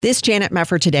This Janet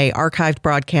Mefford Today archived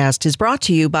broadcast is brought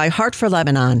to you by Heart for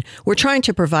Lebanon. We're trying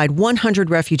to provide 100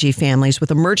 refugee families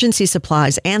with emergency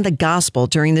supplies and the gospel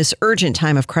during this urgent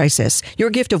time of crisis.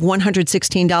 Your gift of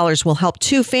 $116 will help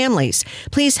 2 families.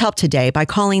 Please help today by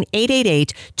calling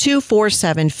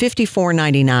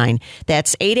 888-247-5499.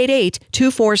 That's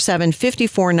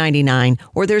 888-247-5499.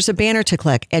 Or there's a banner to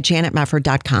click at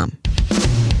janetmefford.com.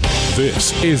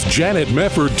 This is Janet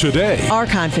Mefford Today. Our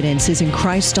confidence is in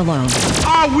Christ alone.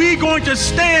 Are we going to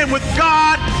stand with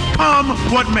God come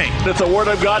what may? If the Word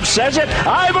of God says it,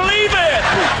 I believe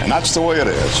it. And that's the way it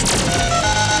is.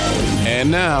 And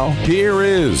now, here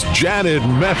is Janet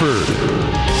Mefford.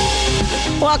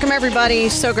 Welcome, everybody.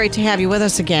 So great to have you with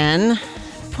us again.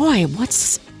 Boy,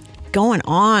 what's going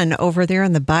on over there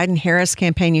in the Biden-Harris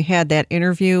campaign? You had that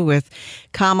interview with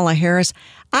Kamala Harris.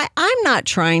 I'm not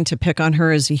trying to pick on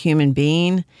her as a human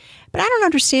being, but I don't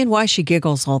understand why she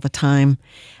giggles all the time.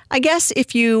 I guess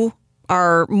if you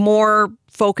are more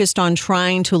focused on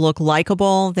trying to look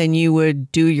likable, then you would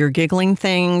do your giggling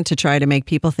thing to try to make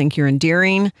people think you're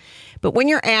endearing. But when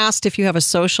you're asked if you have a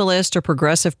socialist or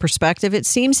progressive perspective, it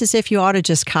seems as if you ought to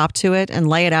just cop to it and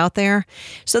lay it out there.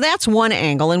 So that's one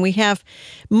angle. And we have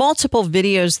multiple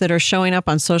videos that are showing up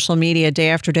on social media day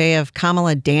after day of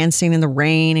Kamala dancing in the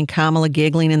rain and Kamala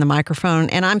giggling in the microphone.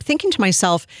 And I'm thinking to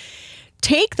myself,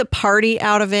 take the party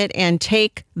out of it and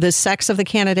take the sex of the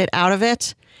candidate out of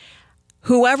it.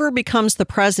 Whoever becomes the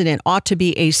president ought to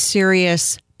be a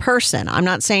serious person. I'm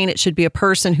not saying it should be a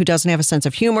person who doesn't have a sense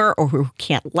of humor or who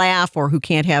can't laugh or who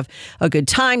can't have a good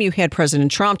time. You had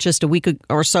President Trump just a week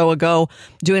or so ago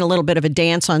doing a little bit of a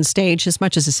dance on stage, as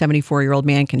much as a 74-year-old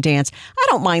man can dance. I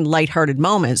don't mind lighthearted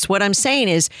moments. What I'm saying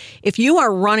is, if you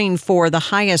are running for the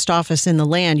highest office in the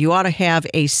land, you ought to have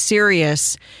a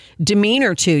serious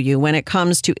demeanor to you when it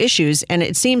comes to issues. And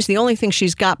it seems the only thing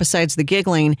she's got besides the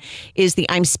giggling is the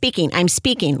I'm speaking,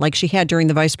 like she had during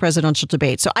the vice presidential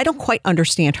debate. So I don't quite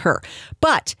understand her.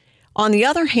 But on the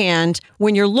other hand,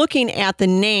 when you're looking at the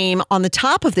name on the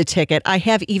top of the ticket, I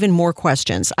have even more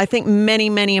questions. I think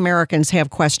many, many Americans have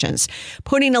questions.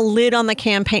 Putting a lid on the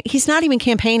campaign. He's not even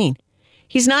campaigning.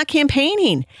 He's not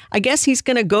campaigning. I guess he's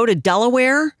going to go to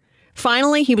Delaware.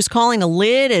 Finally, he was calling a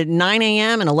lid at 9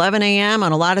 a.m. and 11 a.m.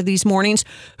 on a lot of these mornings.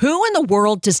 Who in the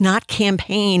world does not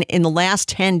campaign in the last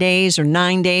 10 days or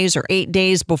 9 days or 8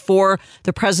 days before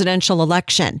the presidential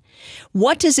election?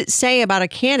 What does it say about a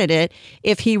candidate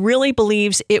if he really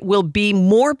believes it will be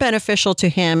more beneficial to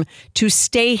him to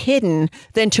stay hidden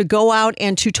than to go out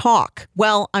and to talk?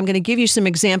 Well, I'm going to give you some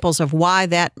examples of why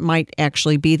that might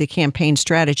actually be the campaign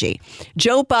strategy.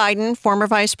 Joe Biden, former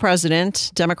vice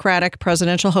president, Democratic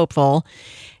presidential hopeful,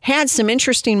 had some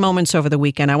interesting moments over the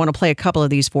weekend. I want to play a couple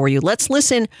of these for you. Let's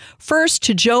listen first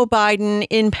to Joe Biden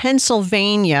in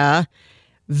Pennsylvania.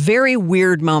 Very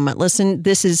weird moment. Listen,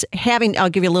 I'll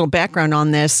give you a little background on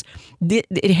this.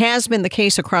 It has been the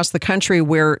case across the country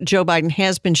where Joe Biden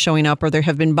has been showing up, or there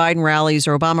have been Biden rallies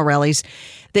or Obama rallies,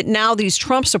 that now these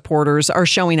Trump supporters are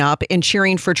showing up and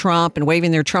cheering for Trump and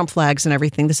waving their Trump flags and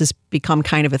everything. This has become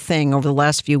kind of a thing over the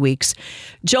last few weeks.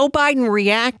 Joe Biden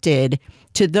reacted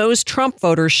to those Trump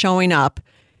voters showing up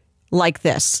like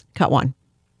this. Cut one.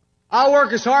 I'll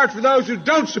work as hard for those who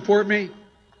don't support me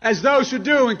as those who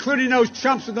do, including those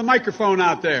chumps with the microphone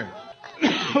out there.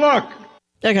 Look.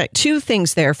 Okay, 2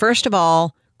 things there. First of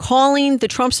all, calling the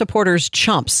Trump supporters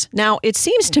chumps. Now, it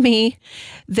seems to me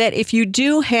that if you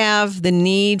do have the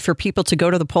need for people to go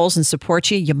to the polls and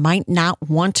support you, you might not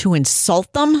want to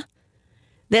insult them.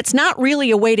 That's not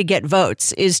really a way to get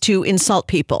votes, is to insult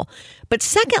people. But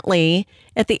secondly,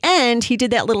 at the end, he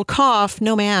did that little cough,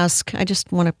 no mask. I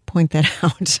just want to point that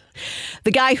out.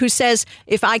 The guy who says,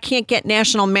 if I can't get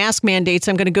national mask mandates,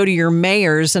 I'm going to go to your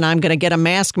mayors and I'm going to get a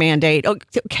mask mandate.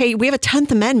 Okay, we have a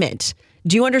 10th Amendment.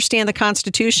 Do you understand the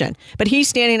Constitution? But he's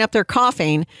standing up there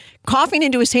coughing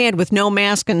into his hand with no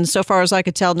mask and, so far as I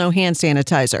could tell, no hand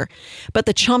sanitizer. But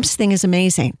the chumps thing is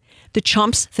amazing. The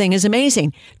chumps thing is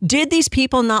amazing. Did these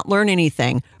people not learn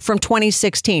anything from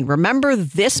 2016? Remember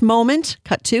this moment?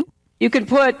 Cut 2. You could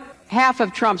put half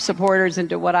of Trump supporters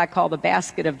into what I call the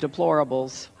basket of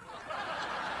deplorables.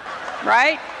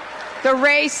 Right? The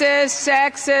racist,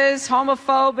 sexist,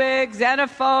 homophobic,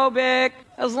 xenophobic,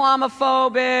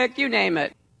 Islamophobic, you name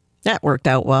it. That worked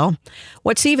out well.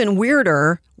 What's even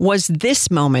weirder was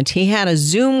this moment. He had a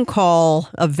Zoom call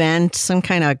event, some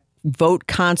kind of vote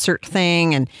concert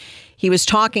thing, and he was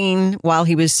talking while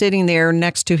he was sitting there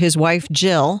next to his wife,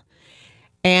 Jill,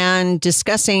 and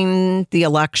discussing the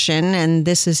election, and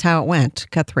this is how it went.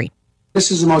 Cut 3. This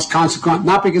is the most consequential,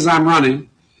 not because I'm running,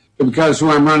 but because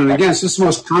who I'm running against. This is the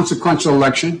most consequential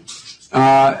election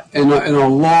in a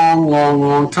long, long,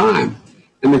 long time.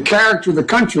 And the character of the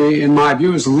country, in my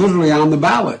view, is literally on the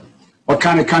ballot. What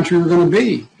kind of country we're going to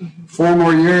be? 4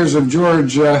 more years of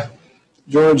George, is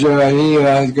going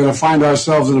to find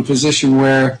ourselves in a position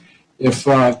where if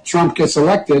Trump gets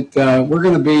elected, we're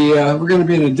going to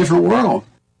be in a different world.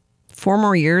 4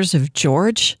 more years of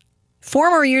George? 4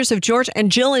 more years of George,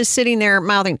 and Jill is sitting there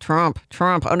mouthing Trump,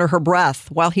 Trump under her breath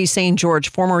while he's saying George,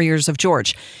 4 more years of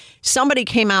George. Somebody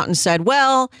came out and said,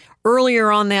 well,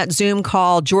 earlier on that Zoom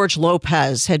call, George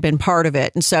Lopez had been part of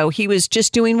it. And so he was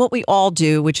just doing what we all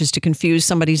do, which is to confuse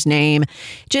somebody's name.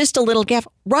 Just a little gaffe.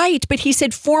 Right. But he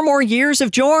said 4 more years of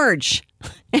George.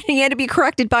 And he had to be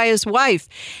corrected by his wife.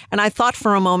 And I thought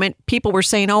for a moment, people were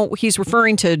saying, oh, he's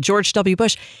referring to George W.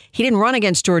 Bush. He didn't run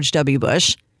against George W.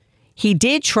 Bush. He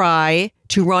did try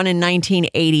to run in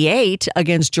 1988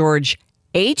 against George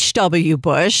H.W.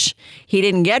 Bush. He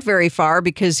didn't get very far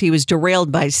because he was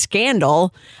derailed by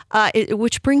scandal,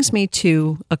 which brings me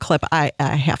to a clip I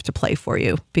have to play for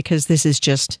you because this is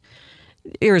just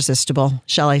irresistible,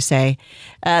 shall I say.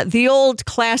 The old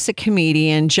classic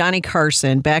comedian Johnny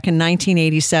Carson back in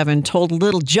 1987 told a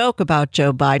little joke about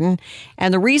Joe Biden.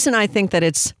 And the reason I think that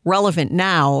it's relevant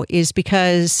now is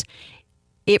because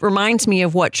it reminds me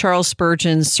of what Charles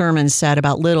Spurgeon's sermon said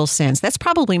about little sins. That's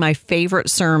probably my favorite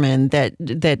sermon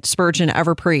that Spurgeon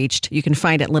ever preached. You can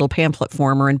find it in little pamphlet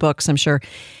form or in books, I'm sure.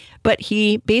 But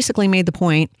he basically made the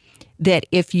point that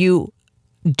if you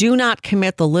do not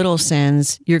commit the little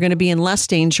sins, you're going to be in less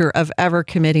danger of ever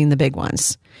committing the big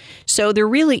ones. So there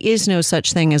really is no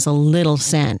such thing as a little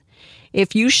sin.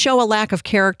 If you show a lack of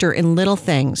character in little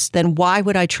things, then why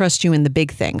would I trust you in the big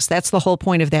things? That's the whole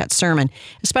point of that sermon,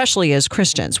 especially as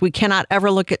Christians. We cannot ever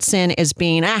look at sin as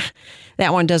being,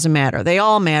 that one doesn't matter. They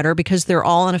all matter because they're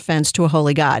all an offense to a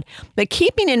holy God. But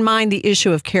keeping in mind the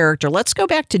issue of character, let's go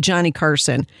back to Johnny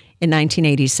Carson in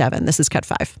 1987. This is Cut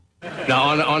 5.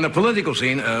 Now, on the political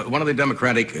scene, one of the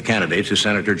Democratic candidates is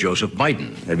Senator Joseph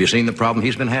Biden. Have you seen the problem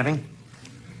he's been having?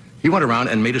 He went around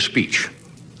and made a speech.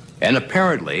 And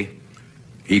apparently,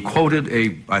 he quoted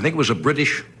I think it was a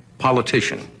British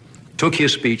politician, took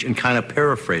his speech and kind of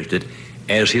paraphrased it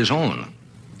as his own.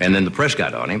 And then the press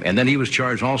got on him. And then he was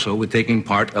charged also with taking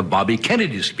part of Bobby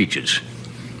Kennedy's speeches.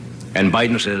 And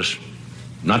Biden says,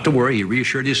 not to worry. He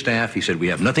reassured his staff. He said, we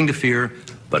have nothing to fear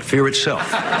but fear itself.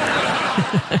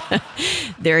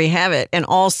 There you have it. And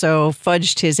also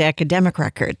fudged his academic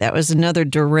record. That was another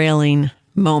derailing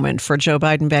moment for Joe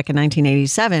Biden back in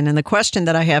 1987. And the question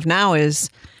that I have now is,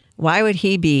 why would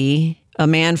he be a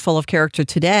man full of character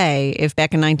today if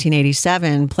back in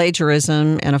 1987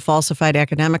 plagiarism and a falsified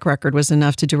academic record was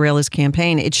enough to derail his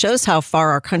campaign? It shows how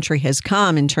far our country has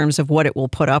come in terms of what it will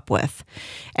put up with.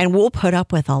 And we'll put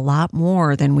up with a lot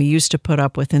more than we used to put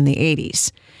up with in the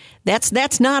 80s.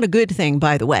 That's not a good thing,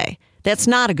 by the way. That's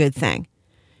not a good thing.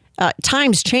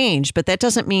 Times change, but that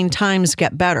doesn't mean times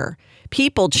get better.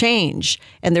 People change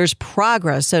and there's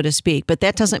progress, so to speak, but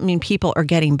that doesn't mean people are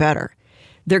getting better.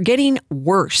 They're getting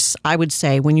worse, I would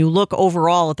say, when you look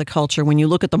overall at the culture, when you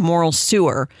look at the moral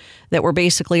sewer that we're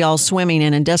basically all swimming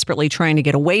in and desperately trying to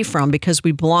get away from because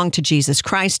we belong to Jesus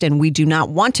Christ and we do not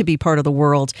want to be part of the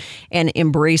world and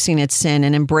embracing its sin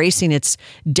and embracing its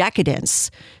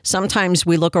decadence. Sometimes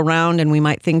we look around and we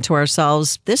might think to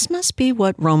ourselves, this must be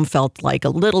what Rome felt like a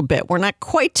little bit. We're not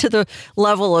quite to the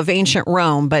level of ancient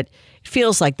Rome, but it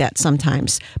feels like that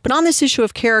sometimes. But on this issue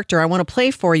of character, I want to play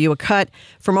for you a cut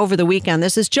from over the weekend.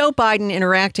 This is Joe Biden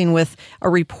interacting with a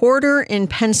reporter in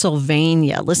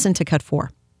Pennsylvania. Listen to Cut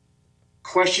 4.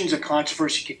 Questions of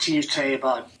controversy continue today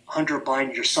about Hunter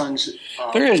Biden, your son's...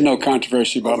 There is no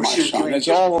controversy about my son. It's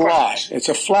all a lie. It's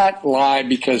a flat lie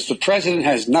because the president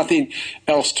has nothing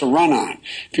else to run on.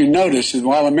 If you notice,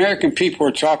 while American people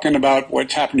are talking about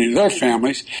what's happening to their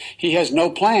families, he has no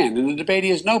plan. In the debate,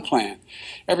 he has no plan.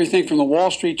 Everything from the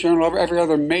Wall Street Journal, every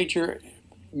other major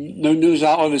news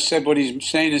outlet has said what he's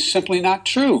saying is simply not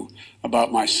true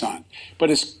about my son. But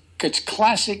it's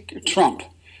classic Trump.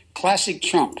 Classic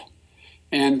Trump.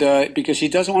 And because he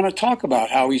doesn't want to talk about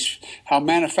how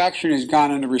manufacturing has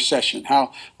gone into recession,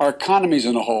 how our economy's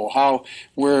in a hole, how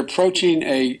we're approaching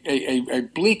a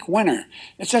bleak winter.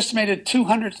 It's estimated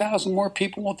 200,000 more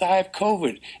people will die of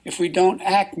COVID if we don't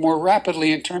act more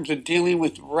rapidly in terms of dealing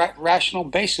with rational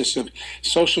basis of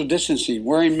social distancing,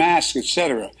 wearing masks,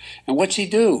 etc. And what's he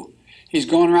do? He's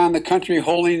going around the country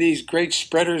holding these great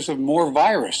spreaders of more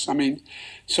virus. I mean,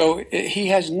 so he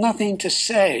has nothing to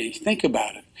say. Think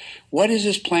about it. What is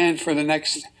his plan for the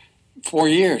next 4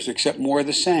 years except more of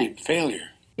the same? Failure.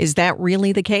 Is that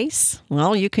really the case?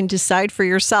 Well, you can decide for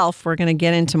yourself. We're going to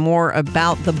get into more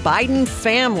about the Biden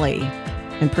family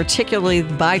and particularly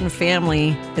the Biden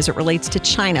family as it relates to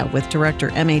China with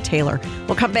director M.A. Taylor.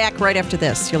 We'll come back right after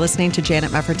this. You're listening to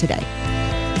Janet Mefford Today.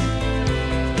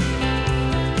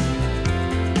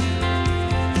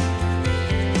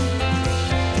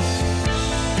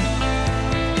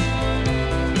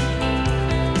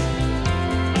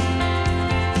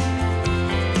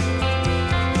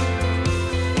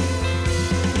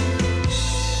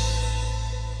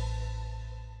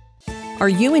 Are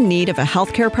you in need of a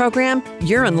healthcare program?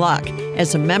 You're in luck.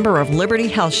 As a member of Liberty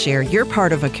HealthShare, you're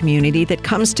part of a community that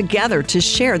comes together to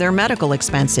share their medical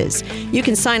expenses. You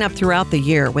can sign up throughout the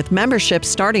year with memberships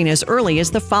starting as early as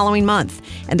the following month,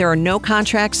 and there are no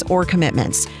contracts or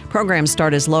commitments. Programs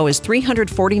start as low as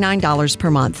 $349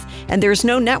 per month, and there's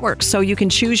no network, so you can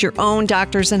choose your own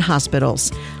doctors and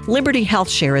hospitals. Liberty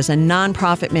HealthShare is a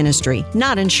nonprofit ministry,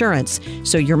 not insurance,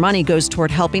 so your money goes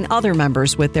toward helping other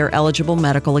members with their eligible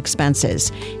medical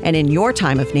expenses. And in your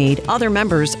time of need, other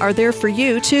members are there for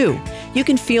you, too. You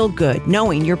can feel good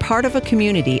knowing you're part of a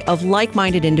community of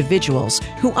like-minded individuals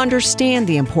who understand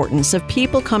the importance of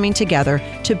people coming together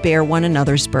to bear one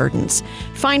another's burdens.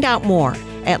 Find out more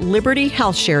at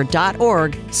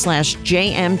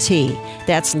libertyhealthshare.org/JMT.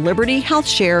 That's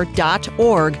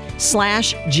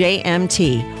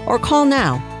libertyhealthshare.org/JMT. Or call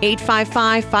now,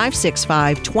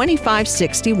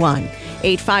 855-565-2561.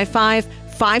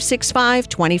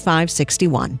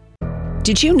 855-565-2561.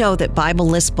 Did you know that Bible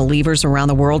List believers around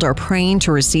the world are praying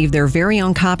to receive their very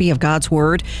own copy of God's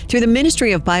Word? Through the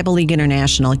Ministry of Bible League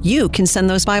International, you can send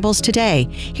those Bibles today.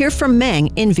 Hear from Meng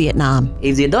in Vietnam.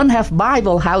 If they don't have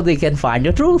Bible, how they can find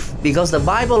the truth? Because the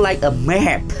Bible like a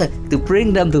map to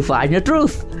bring them to find the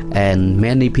truth. And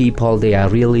many people, they are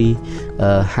really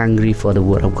hungry for the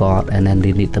Word of God, and then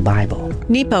they need the Bible.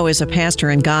 Nepo is a pastor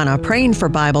in Ghana praying for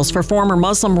Bibles for former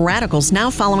Muslim radicals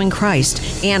now following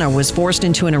Christ. Anna was forced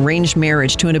into an arranged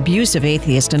marriage to an abusive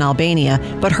atheist in Albania,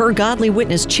 but her godly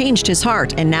witness changed his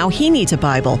heart, and now he needs a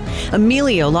Bible.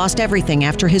 Emilio lost everything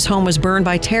after his home was burned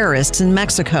by terrorists in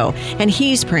Mexico, and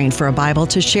he's praying for a Bible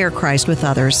to share Christ with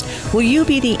others. Will you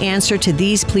be the answer to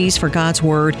these pleas for God's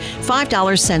Word?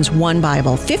 $5 sends one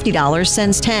Bible, $50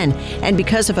 sends 10, and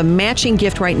because of a matching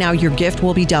gift right now, your gift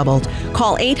will be doubled.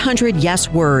 Call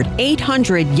 800-YES-WORD,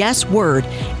 800-YES-WORD,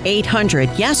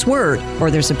 800-YES-WORD,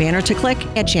 or there's a banner to click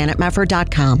at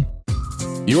janetmefford.com.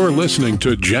 You're listening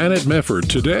to Janet Mefford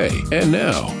Today. And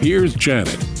now, here's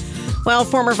Janet. Well,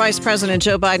 former Vice President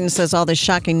Joe Biden says all this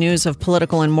shocking news of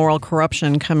political and moral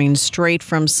corruption coming straight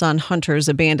from son Hunter's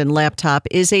abandoned laptop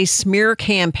is a smear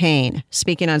campaign.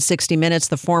 Speaking on 60 Minutes,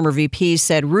 the former VP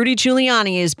said Rudy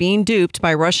Giuliani is being duped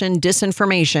by Russian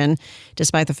disinformation,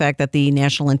 despite the fact that the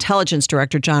National Intelligence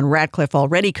Director, John Ratcliffe,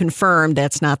 already confirmed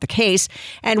that's not the case.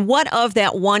 And what of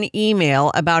that one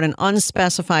email about an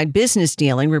unspecified business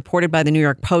dealing reported by the New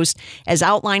York Post as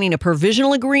outlining a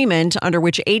provisional agreement under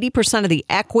which 80% of the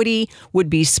equity would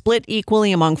be split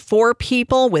equally among 4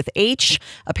 people, with H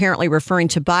apparently referring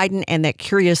to Biden, and that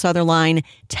curious other line,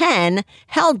 10,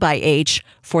 held by H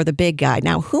for the big guy.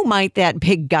 Now, who might that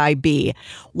big guy be?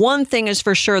 One thing is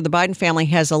for sure, the Biden family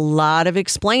has a lot of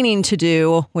explaining to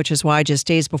do, which is why just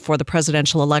days before the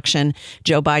presidential election,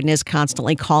 Joe Biden is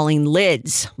constantly calling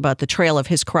lids. But the trail of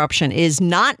his corruption is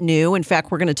not new. In fact,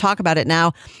 we're going to talk about it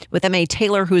now with M.A.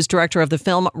 Taylor, who's director of the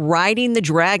film Riding the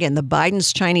Dragon, The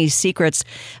Biden's Chinese Secrets,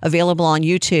 available on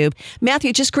YouTube.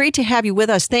 Matthew, just great to have you with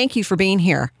us. Thank you for being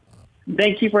here.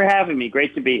 Thank you for having me.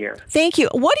 Great to be here. Thank you.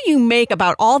 What do you make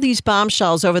about all these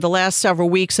bombshells over the last several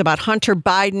weeks about Hunter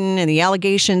Biden and the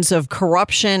allegations of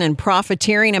corruption and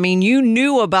profiteering? I mean, you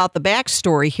knew about the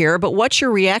backstory here, but what's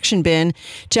your reaction been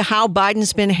to how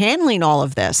Biden's been handling all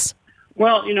of this?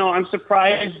 Well, I'm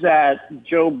surprised that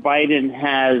Joe Biden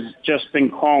has just been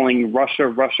calling Russia,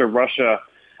 Russia, Russia.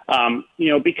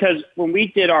 Because when we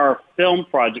did our film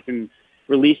project and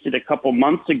released it a couple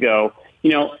months ago,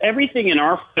 everything in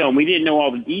our film, we didn't know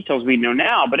all the details we know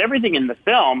now, but everything in the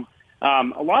film,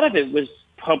 a lot of it was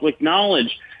public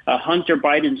knowledge. Hunter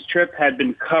Biden's trip had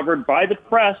been covered by the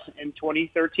press in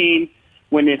 2013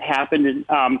 when it happened.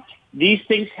 And these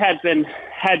things had been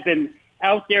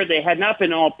out there. They had not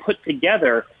been all put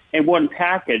together in one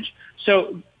package.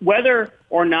 So whether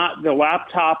or not the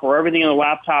laptop or everything in the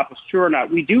laptop is true or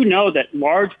not, we do know that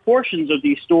large portions of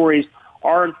these stories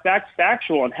are in fact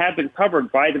factual and have been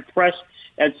covered by the press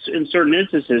in certain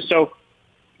instances. So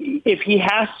if he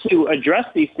has to address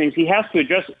these things, he has to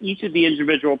address each of the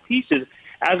individual pieces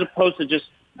as opposed to just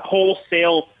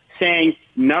wholesale saying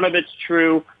none of it's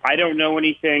true, I don't know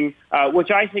anything, which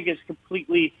I think is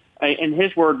completely in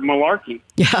his word, malarkey.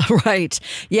 Yeah, right.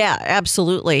 Yeah,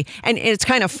 absolutely. And it's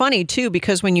kind of funny, too,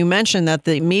 because when you mention that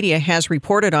the media has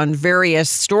reported on various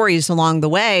stories along the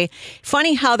way,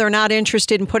 funny how they're not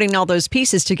interested in putting all those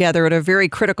pieces together at a very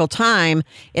critical time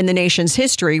in the nation's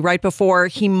history, right before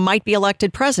he might be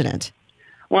elected president.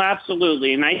 Well,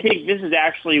 absolutely. And I think this is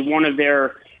actually one of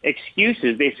their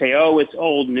excuses. They say, oh, it's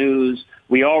old news.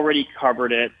 We already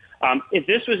covered it. If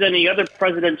this was any other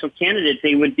presidential candidate,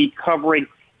 they would be covering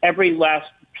every last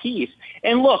piece.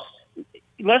 And look,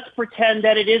 let's pretend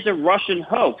that it is a Russian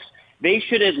hoax. They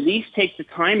should at least take the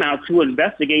time out to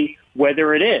investigate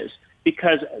whether it is.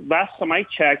 Because last time I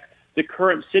checked, the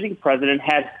current sitting president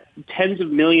had tens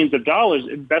of millions of dollars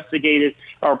investigated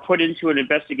or put into an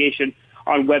investigation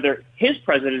on whether his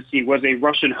presidency was a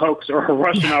Russian hoax or a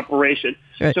Russian operation.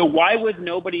 Right. So why would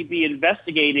nobody be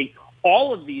investigating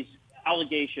all of these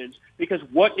allegations? Because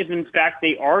what if in fact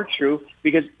they are true?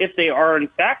 Because if they are in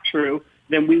fact true,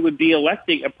 then we would be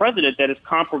electing a president that is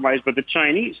compromised by the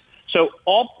Chinese. So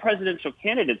all presidential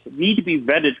candidates need to be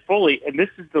vetted fully, and this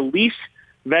is the least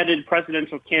vetted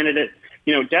presidential candidate,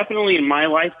 definitely in my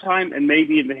lifetime and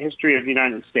maybe in the history of the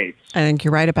United States. I think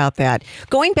you're right about that.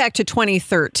 Going back to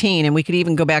 2013, and we could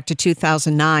even go back to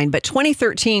 2009, but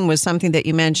 2013 was something that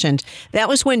you mentioned. That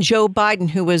was when Joe Biden,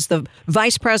 who was the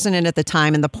vice president at the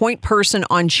time and the point person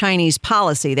on Chinese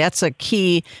policy, that's a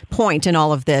key point in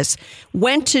all of this,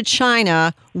 went to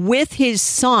China with his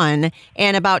son,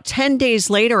 and about 10 days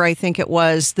later, I think it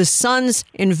was, the son's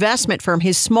investment firm,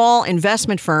 his small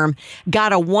investment firm,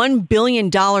 got a $1 billion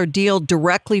deal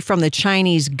directly from the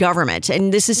Chinese government.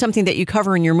 And this is something that you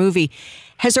cover in your movie.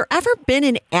 Has there ever been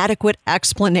an adequate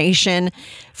explanation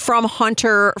from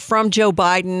Hunter, from Joe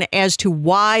Biden, as to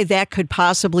why that could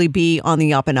possibly be on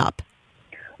the up and up?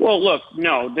 Well, look,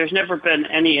 no, there's never been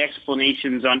any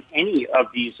explanations on any of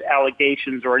these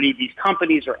allegations or any of these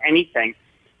companies or anything.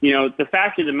 The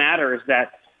fact of the matter is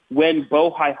that when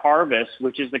Bohai Harvest,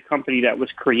 which is the company that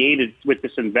was created with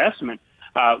this investment,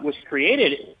 was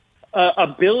created,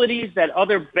 abilities that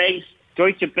other banks,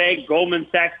 Deutsche Bank, Goldman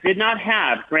Sachs, did not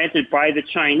have, granted by the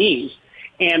Chinese.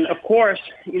 And of course,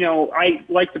 I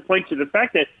like to point to the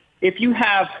fact that if you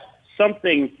have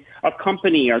something, a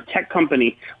company or tech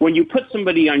company, when you put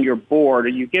somebody on your board or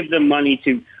you give them money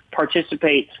to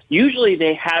participate, usually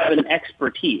they have an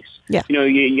expertise. Yeah.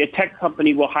 Your tech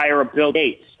company will hire a Bill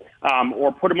Gates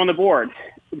or put him on the board.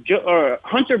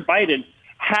 Hunter Biden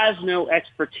has no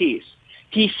expertise.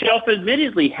 He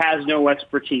self-admittedly has no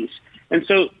expertise. And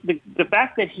so the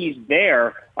fact that he's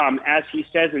there, as he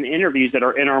says in interviews that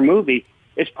are in our movie,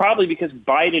 is probably because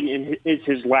Biden is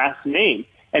his last name.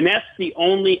 And that's the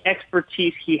only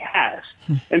expertise he has.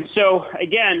 And so,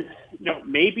 again,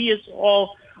 maybe it's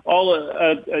all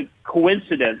a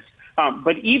coincidence.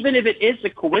 But even if it is a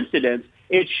coincidence,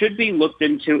 it should be looked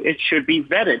into. It should be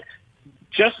vetted.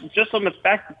 Just on the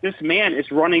fact that this man is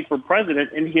running for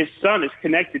president and his son is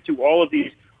connected to all of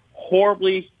these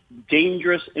horribly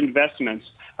dangerous investments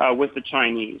with the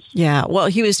Chinese. Yeah, well,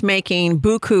 he was making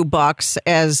buku bucks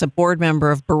as a board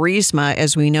member of Burisma,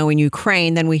 as we know, in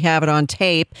Ukraine. Then we have it on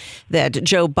tape that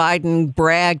Joe Biden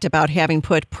bragged about having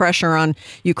put pressure on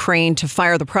Ukraine to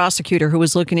fire the prosecutor who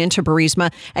was looking into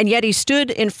Burisma. And yet he stood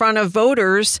in front of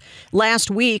voters last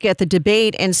week at the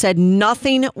debate and said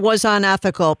nothing was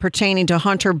unethical pertaining to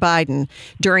Hunter Biden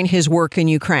during his work in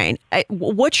Ukraine.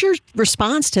 What's your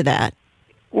response to that?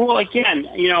 Well, again,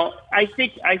 I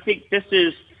think this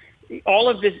is all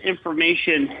of this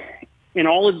information in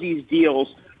all of these deals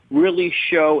really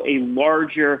show a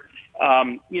larger,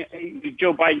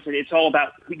 Joe Biden said it's all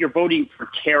about you're voting for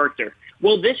character.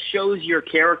 Well, this shows your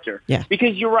character. Yeah.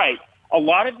 Because you're right. A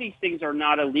lot of these things are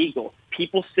not illegal.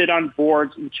 People sit on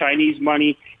boards and Chinese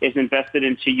money is invested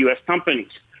into U.S.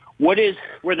 companies. Where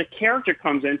the character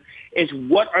comes in is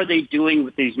what are they doing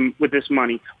with this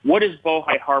money? What is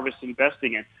Bohai Harvest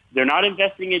investing in? They're not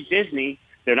investing in Disney.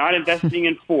 They're not investing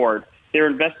in Ford. They're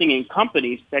investing in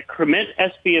companies that commit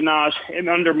espionage and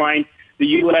undermine the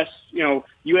U.S.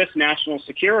 U.S. national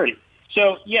security.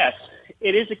 So yes,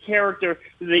 it is a character.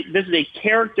 This is a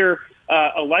character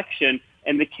election,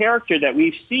 and the character that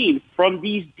we've seen from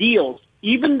these deals,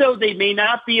 even though they may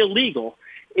not be illegal,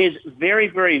 is very,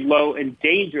 very low and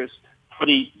dangerous for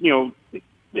the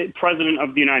President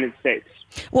of the United States.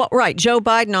 Well, right. Joe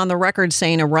Biden on the record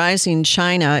saying a rising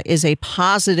China is a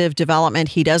positive development.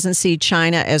 He doesn't see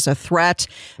China as a threat.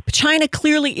 But China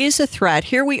clearly is a threat.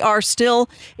 Here we are still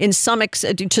to some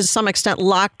extent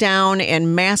locked down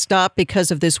and masked up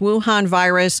because of this Wuhan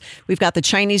virus. We've got the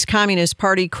Chinese Communist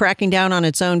Party cracking down on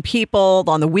its own people,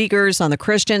 on the Uyghurs, on the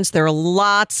Christians. There are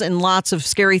lots and lots of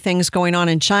scary things going on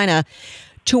in China.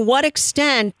 To what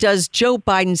extent does Joe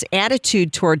Biden's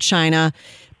attitude toward China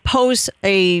pose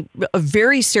a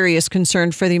very serious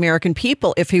concern for the American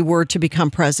people if he were to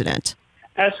become president?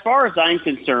 As far as I'm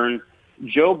concerned,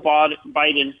 Joe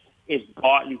Biden is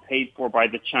bought and paid for by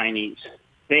the Chinese.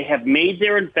 They have made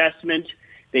their investment.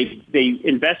 They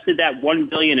invested that $1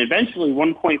 billion, eventually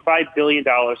 $1.5 billion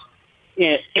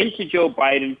into Joe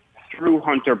Biden through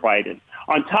Hunter Biden.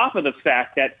 On top of the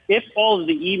fact that if all of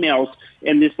the emails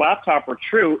in this laptop are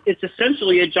true, it's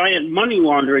essentially a giant money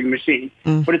laundering machine.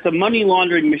 But it's a money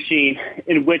laundering machine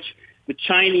in which the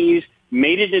Chinese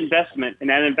made an investment, and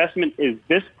that investment is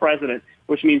this president,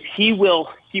 which means he will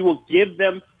give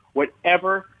them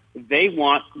whatever they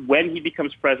want when he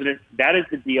becomes president. That is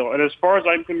the deal. And as far as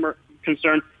I'm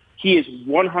concerned, he is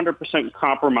 100%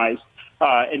 compromised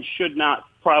and should not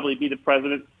probably be the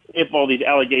president if all these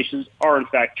allegations are in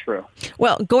fact true.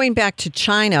 Well, going back to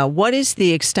China, what is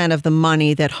the extent of the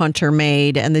money that Hunter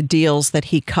made and the deals that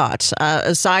he cut?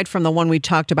 Aside from the one we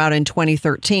talked about in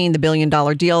 2013, the $1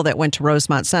 billion deal that went to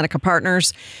Rosemont Seneca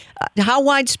Partners, how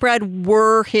widespread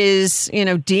were his,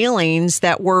 dealings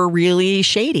that were really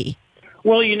shady?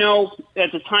 Well,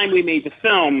 at the time we made the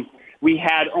film, we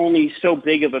had only so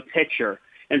big of a picture.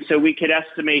 And so we could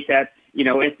estimate that,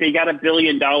 if they got $1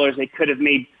 billion, they could have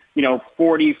made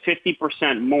 40,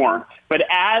 50% more. But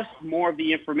as more of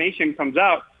the information comes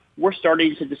out, we're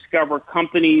starting to discover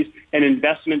companies and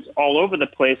investments all over the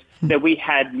place that we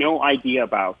had no idea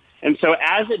about. And so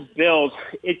as it builds,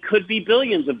 it could be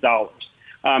billions of dollars.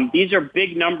 These are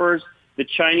big numbers. The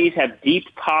Chinese have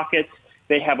deep pockets.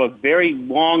 They have a very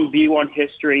long view on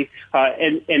history,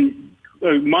 and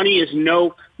money is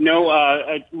no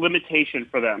limitation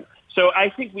for them. So I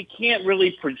think we can't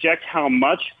really project how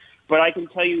much, but I can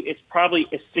tell you it's probably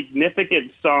a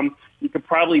significant sum. You could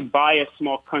probably buy a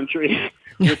small country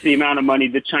with the amount of money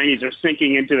the Chinese are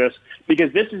sinking into this,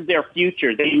 because this is their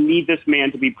future. They need this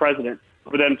man to be president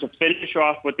for them to finish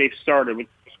off what they've started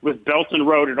with Belt and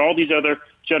Road and all these other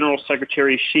General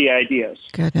Secretary Xi ideas.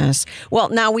 Goodness. Well,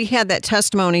 now we had that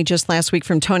testimony just last week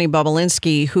from Tony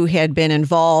Bobulinski, who had been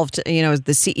involved, as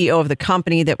the CEO of the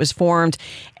company that was formed.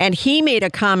 And he made a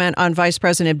comment on Vice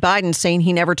President Biden saying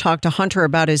he never talked to Hunter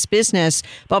about his business.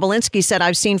 Bobulinski said,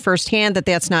 I've seen firsthand that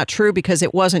that's not true because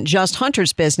it wasn't just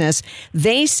Hunter's business.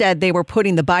 They said they were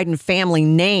putting the Biden family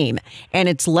name and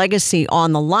its legacy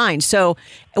on the line. So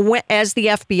as the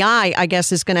FBI, I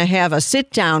guess, is going to have a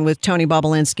sit down with Tony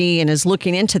Bobulinski and is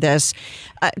looking into this,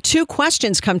 two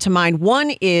questions come to mind.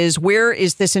 One is, where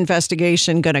is this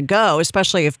investigation going to go,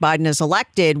 especially if Biden is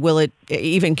elected? Will it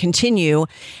even continue?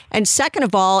 And second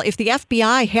of all, if the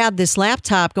FBI had this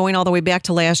laptop going all the way back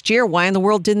to last year, why in the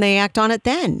world didn't they act on it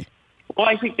then? Well,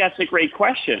 I think that's a great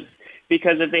question,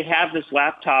 because if they have this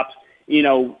laptop,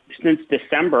 since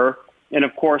December, and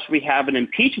of course we have an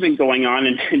impeachment going on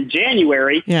in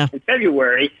January and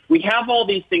February, we have all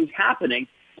these things happening.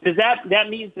 Because that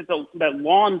means that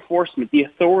law enforcement, the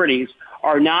authorities,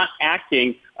 are not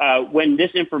acting when this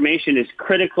information is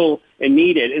critical and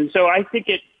needed. And so I think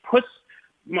it puts,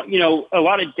 a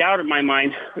lot of doubt in my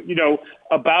mind,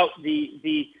 about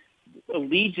the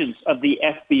allegiance of the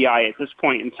FBI at this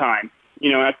point in time.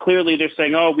 Clearly they're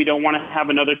saying, we don't want to have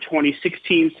another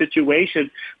 2016 situation,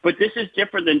 but this is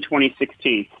different than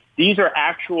 2016. These are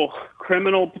actual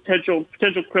potential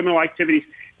criminal activities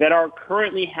that are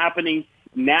currently happening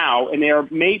now, and they are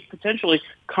may potentially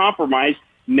compromise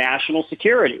national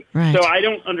security. Right. So I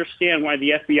don't understand why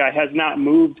the FBI has not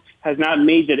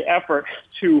made that effort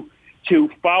to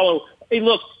follow. Hey,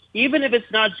 look, even if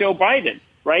it's not Joe Biden,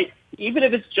 right? Even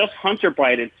if it's just Hunter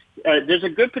Biden, there's a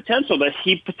good potential that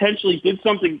he potentially did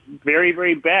something very,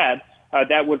 very bad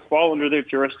that would fall under their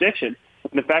jurisdiction.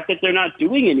 And the fact that they're not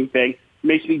doing anything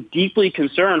makes me deeply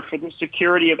concerned for the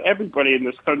security of everybody in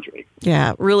this country.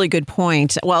 Yeah, really good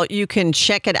point. Well, you can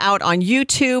check it out on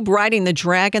YouTube, Riding the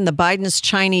Dragon, The Biden's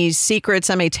Chinese Secrets.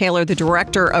 M.A. Taylor, the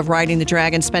director of Riding the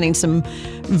Dragon, spending some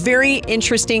very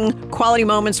interesting quality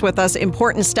moments with us,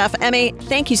 important stuff. M.A.,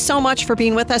 thank you so much for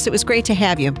being with us. It was great to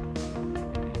have you.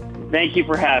 Thank you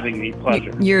for having me.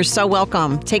 Pleasure. You're so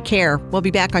welcome. Take care. We'll be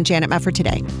back on Janet Mefford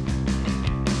Today.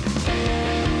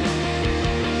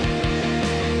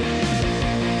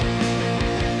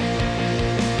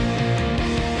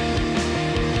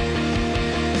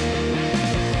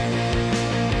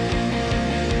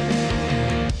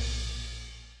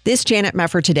 This Janet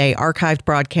Mefford Today archived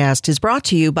broadcast is brought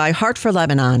to you by Heart for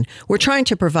Lebanon. We're trying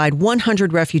to provide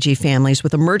 100 refugee families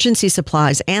with emergency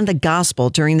supplies and the gospel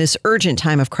during this urgent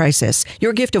time of crisis.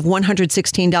 Your gift of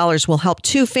 $116 will help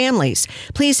 2 families.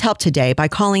 Please help today by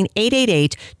calling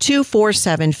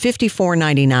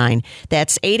 888-247-5499.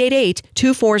 That's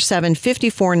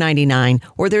 888-247-5499,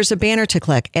 or there's a banner to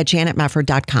click at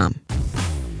janetmefford.com.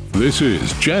 This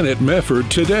is Janet Mefford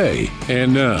Today.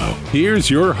 And now, here's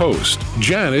your host,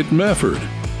 Janet Mefford.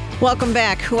 Welcome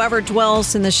back. Whoever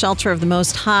dwells in the shelter of the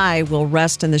Most High will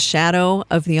rest in the shadow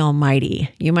of the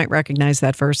Almighty. You might recognize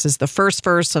that verse as the first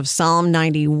verse of Psalm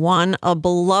 91, a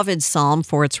beloved psalm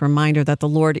for its reminder that the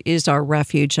Lord is our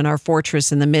refuge and our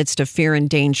fortress in the midst of fear and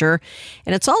danger.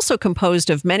 And it's also composed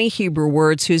of many Hebrew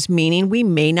words whose meaning we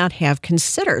may not have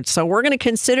considered. So we're going to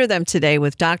consider them today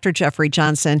with Dr. Jeffrey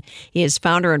Johnson. He is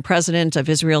founder and president of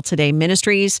Israel Today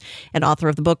Ministries and author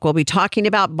of the book we'll be talking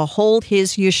about, Behold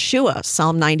His Yeshua,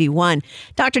 Psalm 91.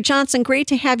 Dr. Johnson, great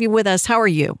to have you with us. How are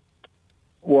you?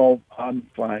 Well, I'm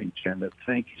fine, Janet.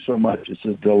 Thank you so much. It's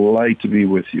a delight to be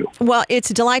with you. Well, it's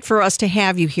a delight for us to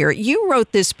have you here. You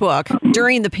wrote this book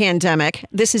during the pandemic.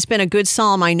 This has been a good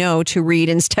psalm, I know, to read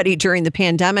and study during the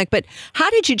pandemic. But how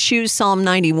did you choose Psalm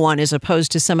 91 as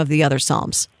opposed to some of the other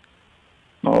psalms?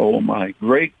 Oh, my.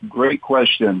 Great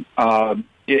question.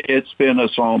 It's been a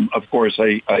psalm, of course,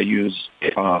 I use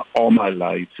all my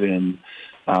life in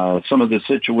some of the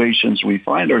situations we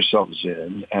find ourselves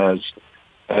in. As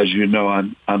you know,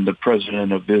 I'm the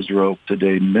president of Israel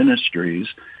Today Ministries,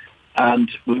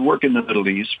 and we work in the Middle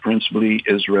East, principally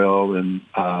Israel and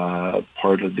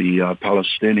part of the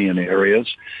Palestinian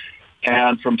areas.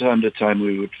 And from time to time,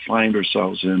 we would find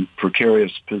ourselves in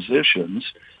precarious positions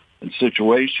and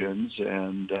situations,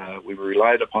 and we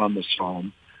relied upon the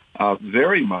psalm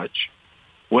very much.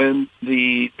 When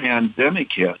the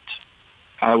pandemic hit,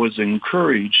 I was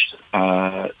encouraged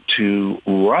to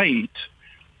write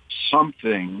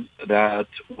something that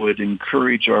would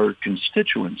encourage our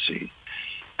constituency.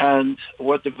 And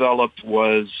what developed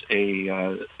was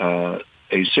a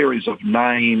series of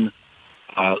 9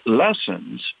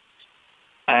 lessons.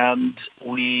 And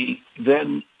we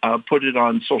then put it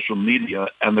on social media,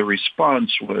 and the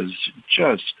response was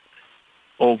just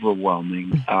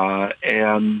overwhelming.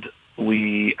 And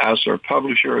we asked our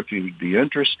publisher if he would be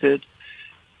interested.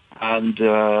 And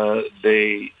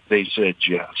they said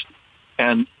yes.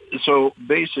 And so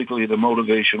basically the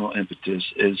motivational impetus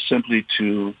is simply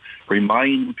to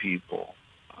remind people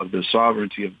of the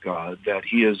sovereignty of God, that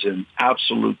he is in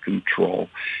absolute control,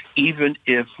 even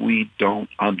if we don't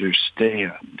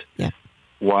understand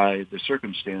why the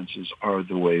circumstances are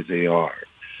the way they are.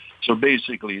 So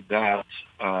basically that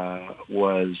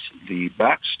was the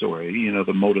backstory,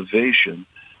 the motivation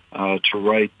to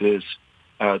write this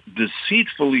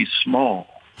deceitfully small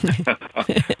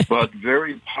but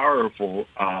very powerful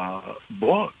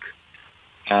book.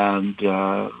 And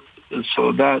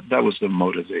so that was the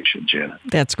motivation, Janet.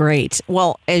 That's great.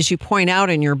 Well, as you point out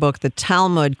in your book, the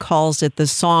Talmud calls it the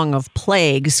Song of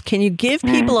Plagues. Can you give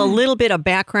people a little bit of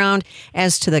background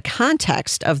as to the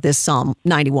context of this Psalm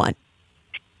 91?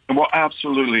 Well,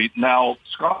 absolutely. Now,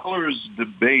 scholars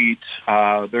debate.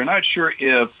 They're not sure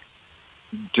if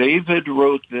David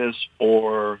wrote this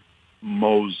or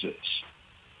Moses.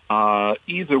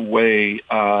 Either way,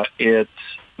 it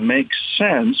makes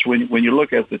sense when you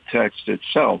look at the text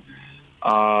itself.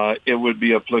 It would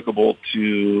be applicable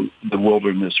to the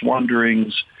wilderness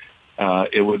wanderings.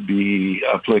 It would be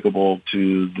applicable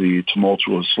to the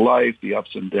tumultuous life, the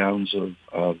ups and downs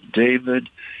of David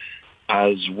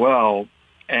as well.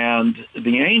 And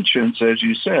the ancients, as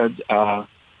you said,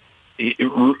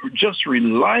 just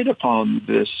relied upon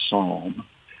this psalm.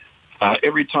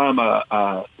 Every time,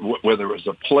 whether it was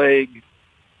a plague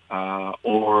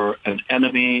or an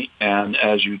enemy, and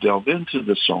as you delve into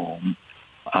the psalm,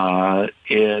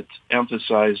 it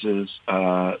emphasizes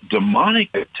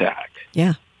demonic attack.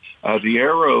 Yeah. The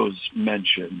arrows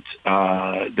mentioned,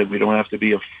 that we don't have to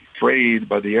be afraid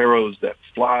by the arrows that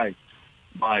fly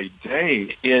by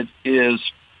day. It is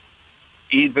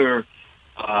either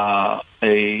a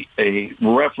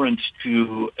reference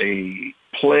to a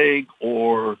plague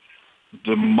or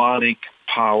demonic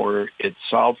power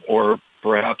itself, or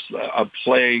perhaps a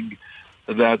plague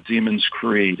that demons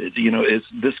created. It's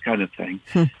this kind of thing.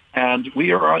 And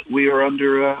we are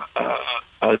under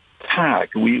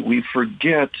attack. We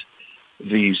forget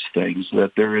these things,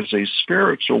 that there is a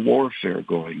spiritual warfare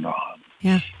going on.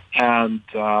 Yeah. And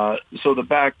so the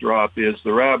backdrop is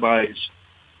the rabbis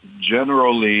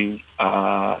generally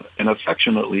and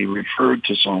affectionately referred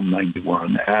to Psalm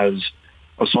 91 as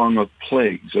a song of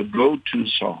plagues, a go-to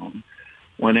song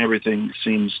when everything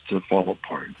seems to fall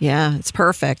apart. Yeah, it's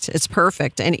perfect. It's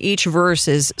perfect. And each verse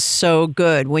is so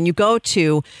good. When you go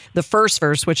to the first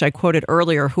verse, which I quoted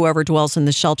earlier, whoever dwells in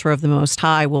the shelter of the Most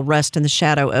High will rest in the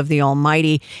shadow of the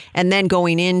Almighty. And then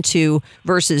going into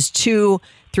verses 2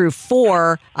 through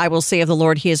 4, I will say of the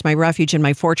Lord, he is my refuge and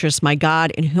my fortress, my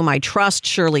God, in whom I trust.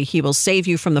 Surely he will save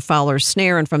you from the fowler's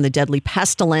snare and from the deadly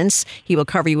pestilence. He will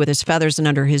cover you with his feathers, and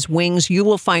under his wings you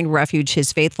will find refuge.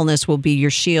 His faithfulness will be your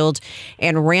shield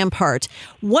and rampart.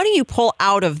 What do you pull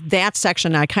out of that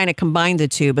section? I kind of combined the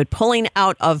two, but pulling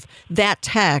out of that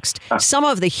text some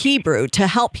of the Hebrew to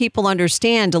help people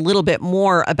understand a little bit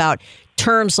more about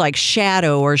terms like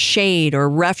shadow or shade or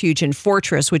refuge and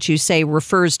fortress, which you say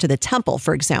refers to the temple,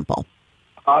 for example.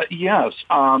 Yes,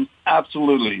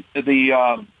 absolutely. The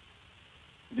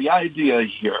idea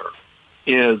here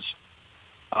is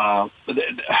the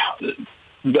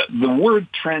word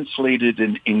translated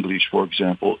in English, for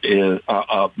example, is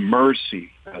mercy.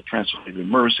 Translated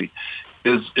mercy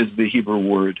is the Hebrew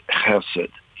word chesed.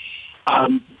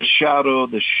 The shadow,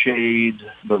 the shade,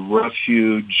 the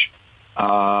refuge.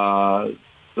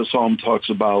 The psalm talks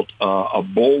about a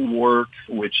bulwark,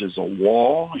 which is a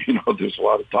wall. There's a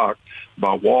lot of talk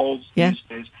about walls these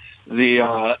days.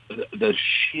 The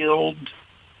shield,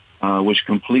 which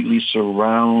completely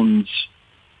surrounds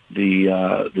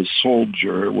the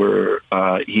soldier, where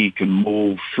he can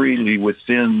move freely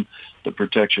within the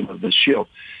protection of the shield.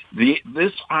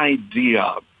 This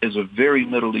idea is a very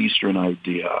Middle Eastern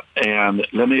idea, and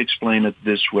let me explain it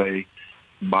this way.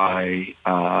 By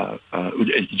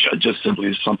just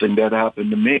simply something that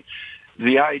happened to me.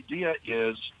 The idea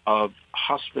is of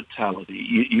hospitality.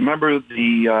 You remember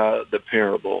the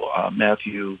parable,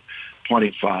 Matthew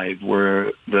 25,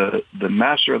 where the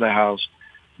master of the house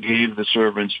gave the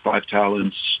servants 5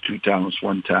 talents, 2 talents,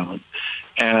 1 talent.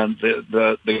 And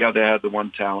the guy that had the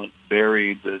 1 talent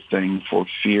buried the thing for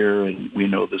fear, and we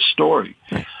know the story.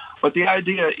 But the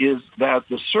idea is that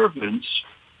the servants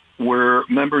were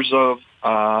members of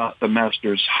the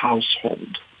master's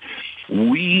household.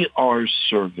 We are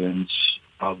servants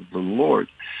of the Lord.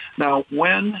 Now,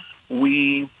 when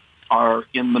we are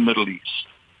in the Middle East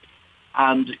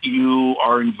and you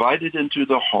are invited into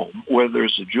the home, whether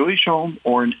it's a Jewish home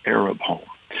or an Arab home,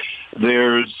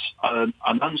 there's an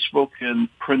unspoken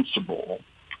principle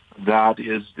that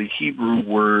is the Hebrew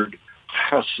word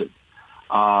chesed,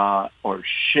 or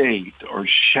shade or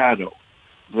shadow,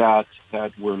 that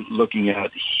we're looking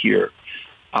at here.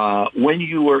 When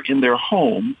you are in their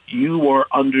home, you are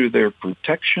under their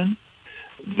protection,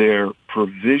 their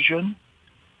provision,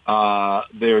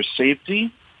 their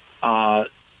safety.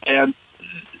 And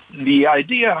the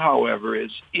idea, however,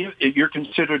 is if you're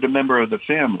considered a member of the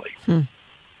family.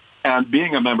 And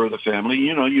being a member of the family,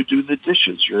 you do the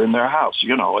dishes. You're in their house.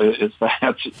 It's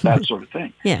that sort of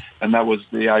thing. Yeah. And that was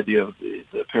the idea of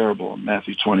the parable in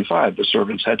Matthew 25. The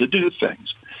servants had to do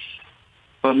things.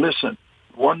 But listen,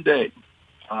 one day,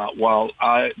 while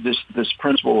this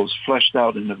principle was fleshed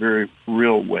out in a very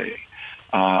real way,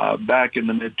 back in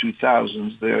the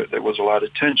mid-2000s, there was a lot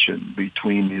of tension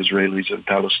between the Israelis and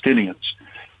Palestinians.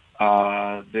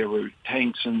 There were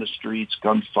tanks in the streets,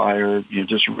 gunfire,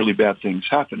 just really bad things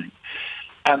happening.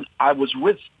 And I was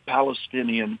with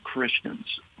Palestinian Christians,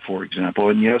 for example,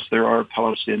 and yes, there are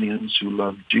Palestinians who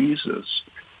love Jesus.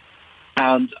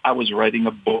 And I was writing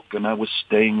a book, and I was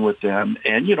staying with them.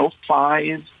 And,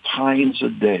 5 times a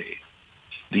day,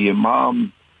 the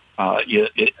imam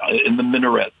in the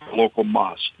minaret, the local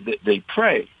mosque, they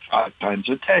pray 5 times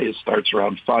a day. It starts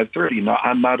around 5:30. Now,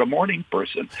 I'm not a morning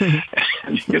person.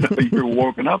 And, you're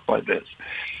woken up by this.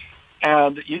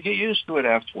 And you get used to it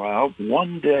after a while.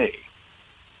 One day,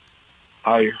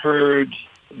 I heard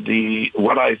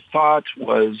what I thought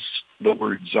was the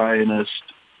word Zionist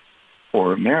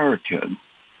or American.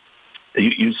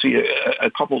 You see,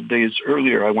 a couple of days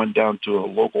earlier, I went down to a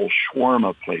local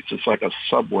shawarma place. It's like a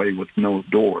Subway with no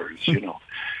doors,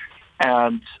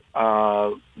 And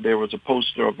there was a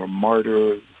poster of a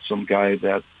martyr, some guy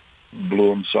that blew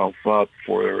himself up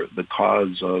for the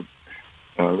cause of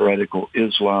radical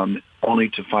Islam, only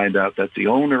to find out that the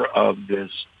owner of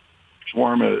this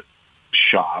shawarma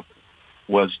shop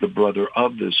was the brother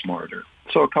of this martyr.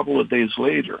 So a couple of days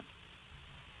later,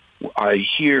 I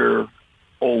hear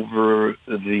over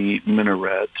the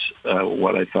minaret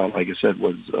what I thought, like I said,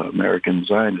 was American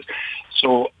Zionist.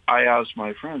 So I asked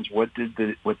my friends, what did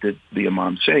the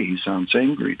imam say? He sounds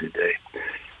angry today.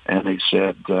 And they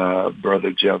said,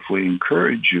 Brother Jeff, we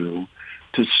encourage you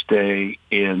to stay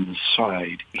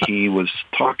inside. He was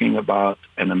talking about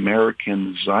an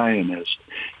American Zionist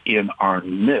in our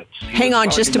midst. Hang on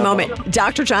just a moment.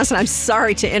 Dr. Johnson, I'm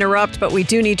sorry to interrupt, but we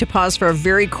do need to pause for a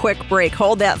very quick break.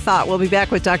 Hold that thought. We'll be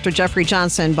back with Dr. Jeffrey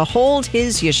Johnson. Behold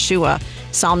His Yeshua.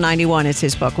 Psalm 91 is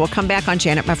his book. We'll come back on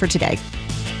Janet Mefford Today.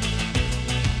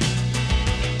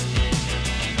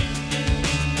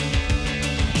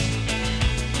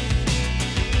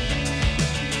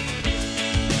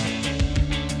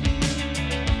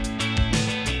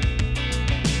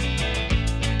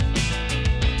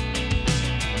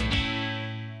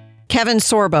 Kevin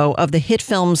Sorbo of the hit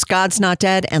films God's Not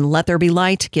Dead and Let There Be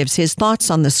Light gives his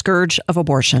thoughts on the scourge of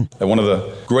abortion. One of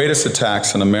the greatest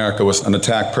attacks in America was an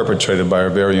attack perpetrated by our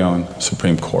very own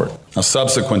Supreme Court. Now,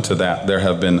 subsequent to that, there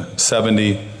have been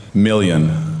 70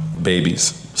 million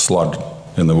babies slaughtered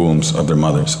in the wombs of their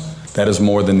mothers. That is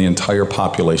more than the entire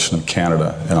population of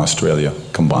Canada and Australia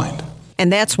combined.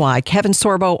 And that's why Kevin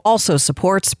Sorbo also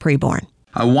supports Preborn.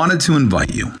 I wanted to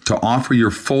invite you to offer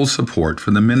your full support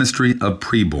for the ministry of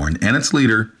Preborn and its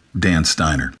leader, Dan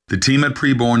Steiner. The team at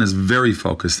Preborn is very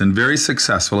focused and very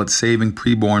successful at saving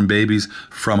preborn babies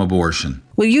from abortion.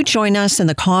 Will you join us in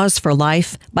the cause for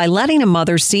life? By letting a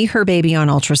mother see her baby on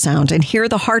ultrasound and hear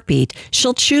the heartbeat,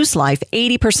 she'll choose life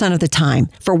 80% of the time.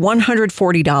 For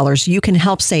 $140, you can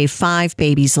help save 5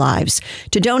 babies' lives.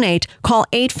 To donate, call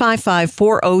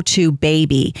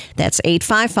 855-402-BABY. That's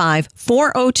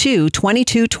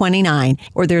 855-402-2229.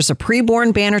 Or there's a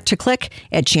Preborn banner to click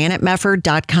at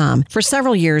janetmefford.com. For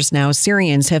several years now,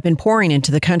 Syrians have been pouring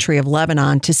into the country of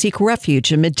Lebanon to seek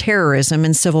refuge amid terrorism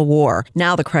and civil war.